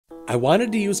I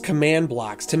wanted to use command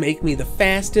blocks to make me the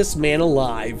fastest man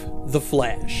alive, the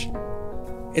Flash.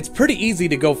 It's pretty easy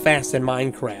to go fast in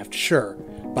Minecraft, sure,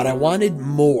 but I wanted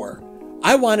more.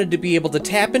 I wanted to be able to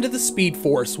tap into the Speed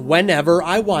Force whenever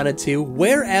I wanted to,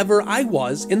 wherever I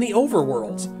was in the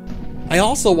overworld. I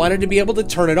also wanted to be able to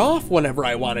turn it off whenever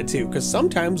I wanted to, because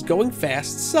sometimes going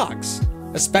fast sucks,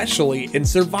 especially in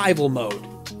survival mode.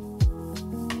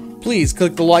 Please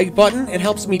click the like button, it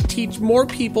helps me teach more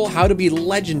people how to be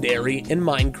legendary in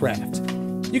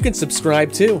Minecraft. You can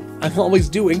subscribe too, I'm always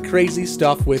doing crazy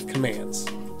stuff with commands.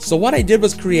 So what I did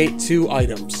was create 2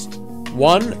 items.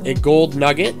 One, a gold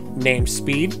nugget named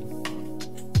Speed.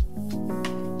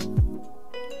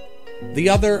 The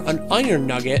other, an iron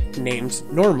nugget named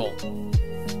Normal.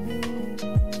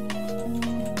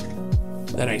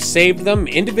 Then I saved them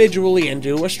individually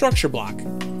into a structure block.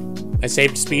 I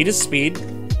saved Speed as Speed,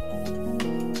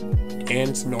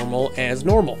 and Normal as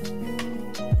Normal.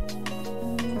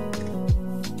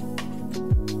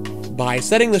 By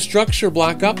setting the structure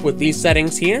block up with these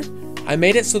settings here, I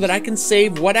made it so that I can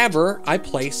save whatever I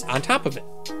place on top of it.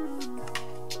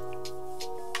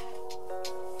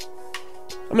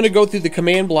 I'm going to go through the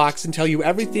command blocks and tell you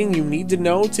everything you need to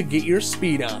know to get your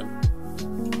speed on.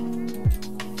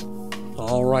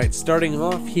 Alright, starting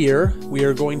off here, we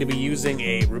are going to be using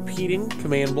a repeating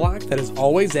command block that is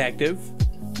always active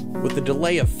with a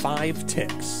delay of 5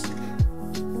 ticks.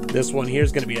 This one here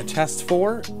is going to be a test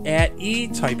for at E,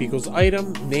 type equals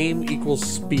item, name equals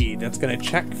speed. That's going to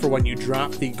check for when you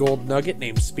drop the gold nugget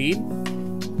named Speed.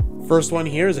 First one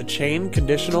here is a chain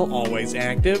conditional, always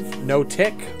active, no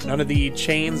tick. None of the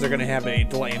chains are going to have a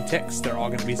delay in ticks. They're all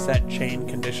going to be set chain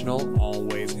conditional,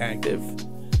 always active.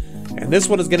 And this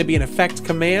one is going to be an effect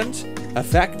command,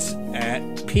 effect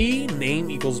at P, name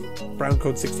equals brown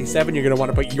code 67. You're going to want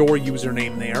to put your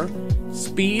username there.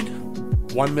 Speed,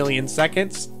 1 million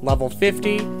seconds, level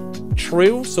 50,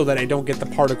 true, so that I don't get the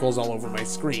particles all over my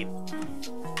screen.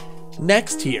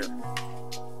 Next here,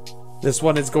 this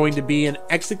one is going to be an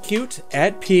execute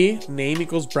at P, name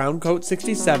equals brown code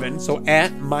 67, so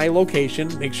at my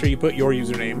location, make sure you put your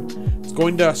username. It's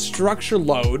going to structure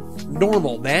load,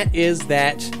 normal, that is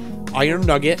that iron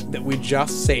nugget that we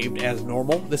just saved as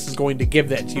normal. This is going to give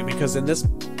that to you because at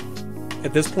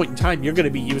this point in time, you're going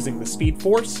to be using the Speed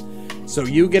Force. So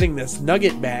you getting this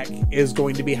nugget back is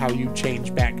going to be how you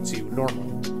change back to normal.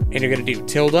 And you're going to do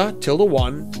tilde, tilde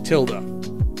 1, tilde.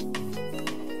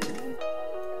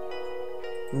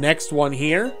 Next one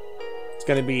here, it's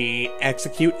going to be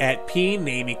execute at P,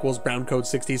 name equals brown code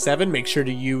 67. Make sure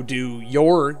you do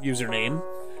your username.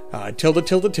 Tilde,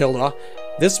 tilde, tilde.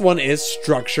 This one is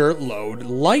structure load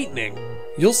lightning.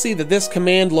 You'll see that this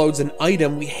command loads an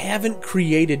item we haven't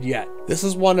created yet. This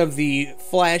is one of the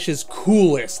Flash's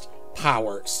coolest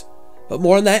powers. But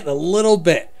more on that in a little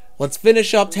bit. Let's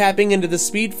finish up tapping into the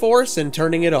Speed Force and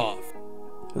turning it off.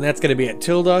 And that's going to be at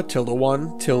tilde, tilde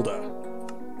 1, tilde.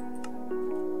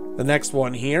 The next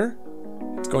one here,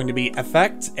 it's going to be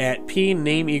effect at P,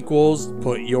 name equals,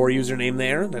 put your username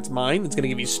there, that's mine. It's going to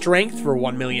give you strength for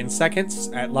 1 million seconds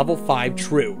at level 5,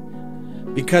 true.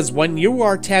 Because when you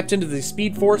are tapped into the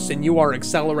Speed Force and you are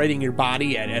accelerating your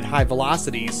body at high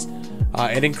velocities,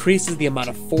 it increases the amount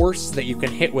of force that you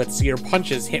can hit with, so your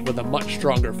punches hit with a much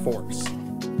stronger force.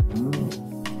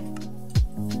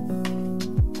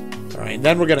 Alright,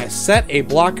 then we're going to set a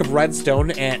block of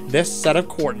redstone at this set of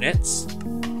coordinates,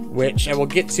 which I will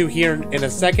get to here in a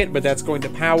second, but that's going to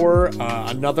power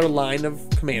another line of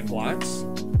command blocks.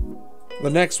 The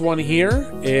next one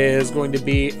here is going to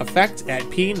be effect at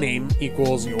P, name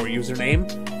equals your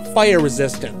username, fire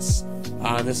resistance.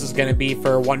 This is going to be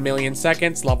for 1 million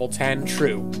seconds, level 10,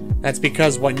 true. That's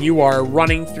because when you are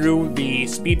running through the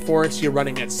Speed Force, you're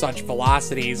running at such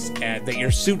velocities that your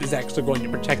suit is actually going to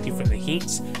protect you from the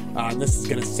heat. And this is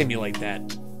going to simulate that.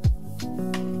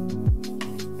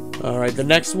 Alright, the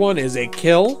next one is a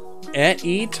kill at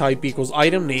E, type equals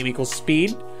item, name equals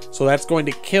speed. So that's going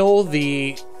to kill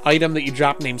the item that you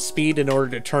drop named Speed in order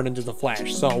to turn into the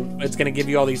Flash. So it's going to give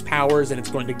you all these powers and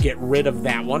it's going to get rid of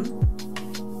that one.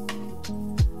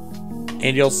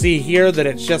 And you'll see here that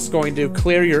it's just going to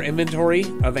clear your inventory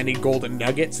of any golden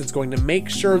nuggets. It's going to make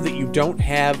sure that you don't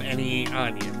have any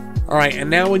on you. Alright, and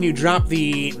now when you drop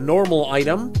the normal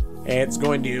item, it's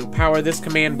going to power this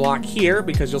command block here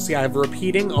because you'll see I have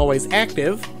repeating, always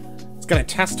active. It's going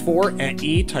to test for at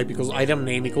E, type equals item,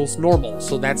 name equals normal.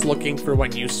 So that's looking for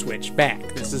when you switch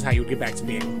back. This is how you get back to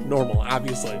being normal,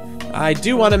 obviously. I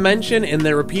do want to mention in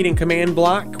the repeating command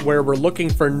block where we're looking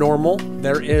for normal,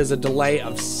 there is a delay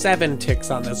of 7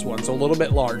 ticks on this one, so a little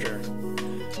bit larger.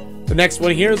 The next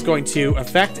one here is going to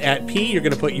effect at P. You're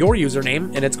going to put your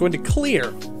username and it's going to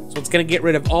clear. So it's going to get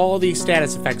rid of all the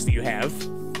status effects that you have.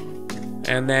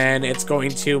 And then it's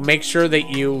going to make sure that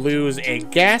you lose a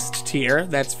ghast tier.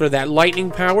 That's for that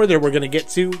lightning power that we're going to get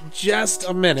to just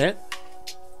a minute.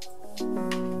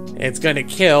 It's going to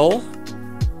kill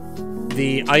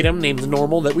the item named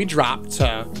normal that we dropped.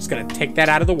 It's going to take that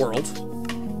out of the world.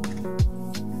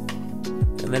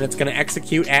 And then it's going to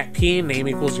execute at P, name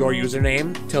equals your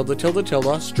username, tilde, tilde,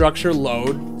 tilde, structure,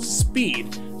 load,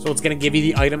 speed. So it's going to give you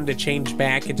the item to change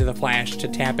back into the flash to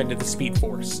tap into the speed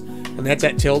force. And that's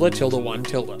at tilde, tilde, 1,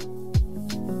 tilde.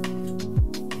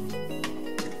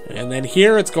 And then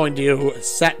here it's going to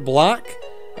set block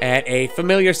at a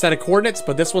familiar set of coordinates,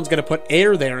 but this one's going to put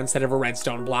air there instead of a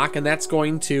redstone block, and that's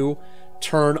going to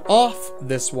turn off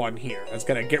this one here. It's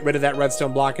going to get rid of that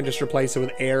redstone block and just replace it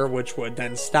with air, which would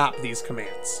then stop these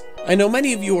commands. I know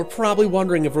many of you are probably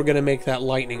wondering if we're going to make that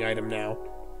lightning item now.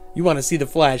 You want to see the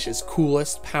Flash's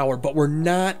coolest power, but we're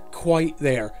not quite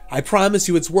there. I promise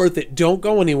you it's worth it. Don't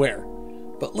go anywhere.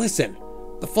 But listen,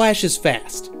 the Flash is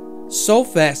fast. So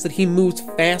fast that he moves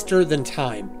faster than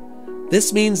time.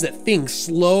 This means that things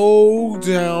slow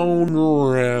down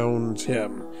around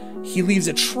him. He leaves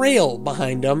a trail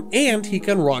behind him, and he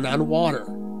can run on water.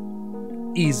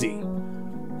 Easy.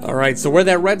 Alright, so where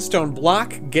that redstone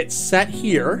block gets set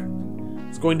here,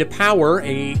 it's going to power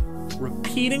a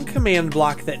repeating command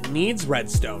block that needs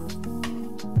redstone.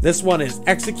 This one is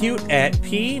execute at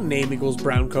P, name equals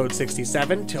brown code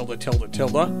 67, tilde, tilde,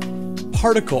 tilde,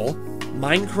 particle,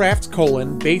 minecraft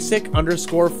colon, basic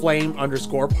underscore flame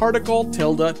underscore particle,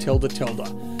 tilde, tilde,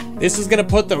 tilde. This is going to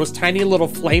put those tiny little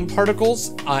flame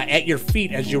particles at your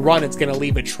feet as you run. It's going to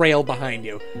leave a trail behind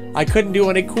you. I couldn't do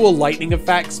any cool lightning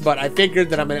effects, but I figured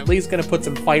that I'm at least going to put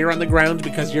some fire on the ground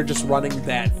because you're just running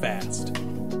that fast.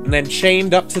 And then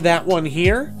chained up to that one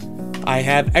here, I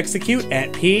have execute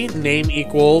at P, name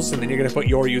equals, and then you're going to put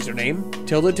your username,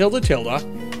 tilde, tilde, tilde,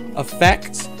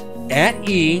 effect at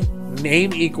E,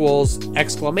 name equals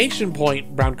exclamation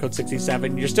point, brown code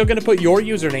 67. You're still going to put your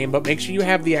username, but make sure you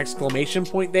have the exclamation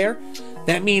point there.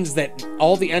 That means that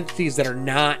all the entities that are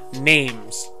not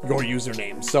names, your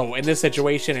username. So in this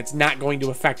situation, it's not going to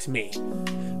affect me.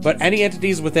 But any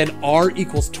entities within R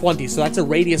equals 20, so that's a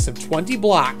radius of 20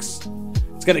 blocks.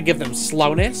 It's going to give them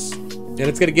slowness, and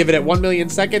it's going to give it at 1 million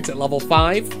seconds at level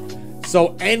 5.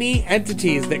 So any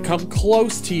entities that come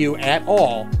close to you at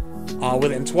all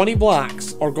within 20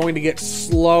 blocks are going to get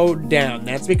slowed down.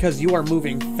 That's because you are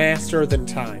moving faster than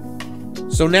time.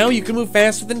 So now you can move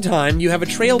faster than time. You have a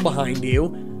trail behind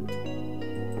you.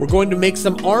 We're going to make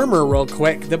some armor real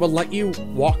quick that will let you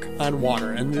walk on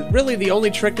water. And really the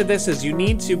only trick to this is you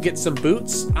need to get some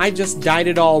boots. I just dyed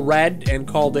it all red and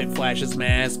called it Flash's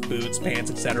mask, boots,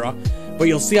 pants, etc. But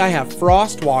you'll see I have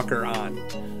Frost Walker on.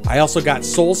 I also got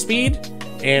Soul Speed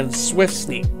and Swift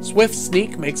Sneak. Swift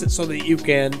Sneak makes it so that you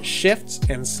can shift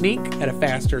and sneak at a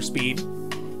faster speed.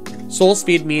 Soul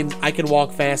Speed means I can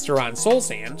walk faster on Soul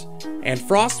Sand. And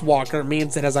Frost Walker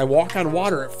means that as I walk on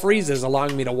water, it freezes,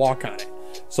 allowing me to walk on it.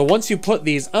 So once you put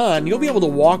these on, you'll be able to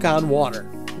walk on water.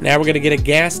 Now we're going to get a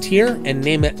ghast here and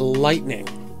name it Lightning.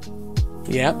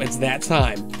 Yep, it's that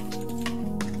time.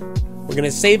 We're going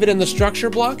to save it in the structure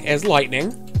block as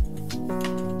Lightning.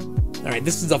 Alright,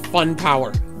 this is a fun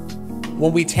power.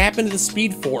 When we tap into the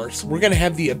speed force, we're going to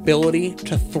have the ability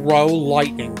to throw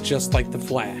lightning just like the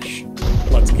Flash.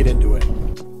 Let's get into it.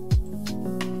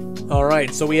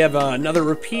 Alright, so we have another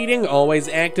repeating, always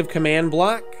active command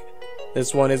block.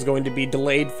 This one is going to be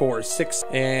delayed for 6,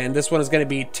 and this one is going to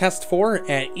be test 4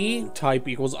 at E, type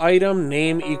equals item,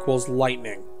 name equals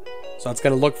lightning. So it's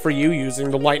going to look for you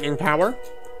using the lightning power.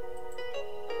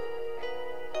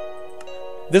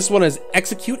 This one is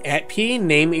execute at P,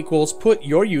 name equals put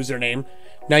your username.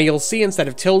 Now you'll see instead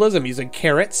of tildes, I'm using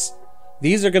carrots.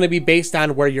 These are going to be based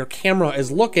on where your camera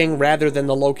is looking rather than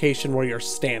the location where you're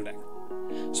standing.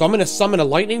 So I'm going to summon a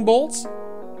lightning bolt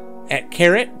at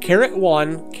carrot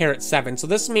 1, carrot 7. So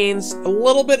this means a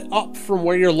little bit up from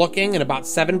where you're looking and about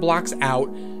 7 blocks out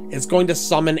is going to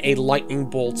summon a lightning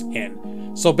bolt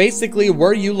in. So basically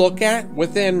where you look at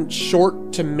within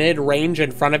short to mid range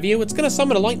in front of you, it's going to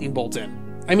summon a lightning bolt in.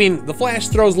 I mean, the Flash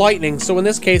throws lightning, so in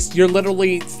this case, you're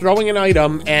literally throwing an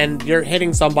item and you're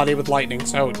hitting somebody with lightning,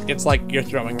 so it's like you're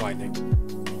throwing lightning.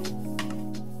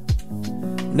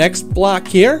 Next block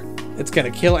here, it's going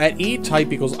to kill at E,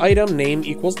 type equals item, name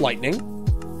equals lightning.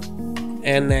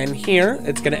 And then here,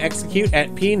 it's going to execute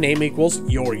at P, name equals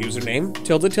your username,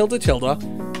 tilde, tilde,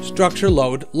 tilde, structure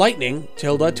load, lightning,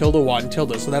 tilde, tilde 1,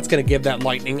 tilde. So that's going to give that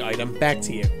lightning item back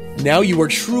to you. Now you are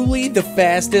truly the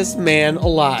fastest man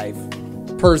alive.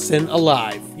 Person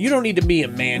alive. You don't need to be a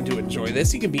man to enjoy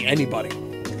this. You can be anybody.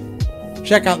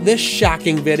 Check out this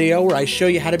shocking video where I show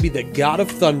you how to be the god of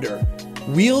thunder,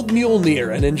 wield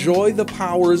Mjolnir, and enjoy the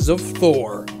powers of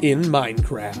Thor in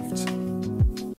Minecraft.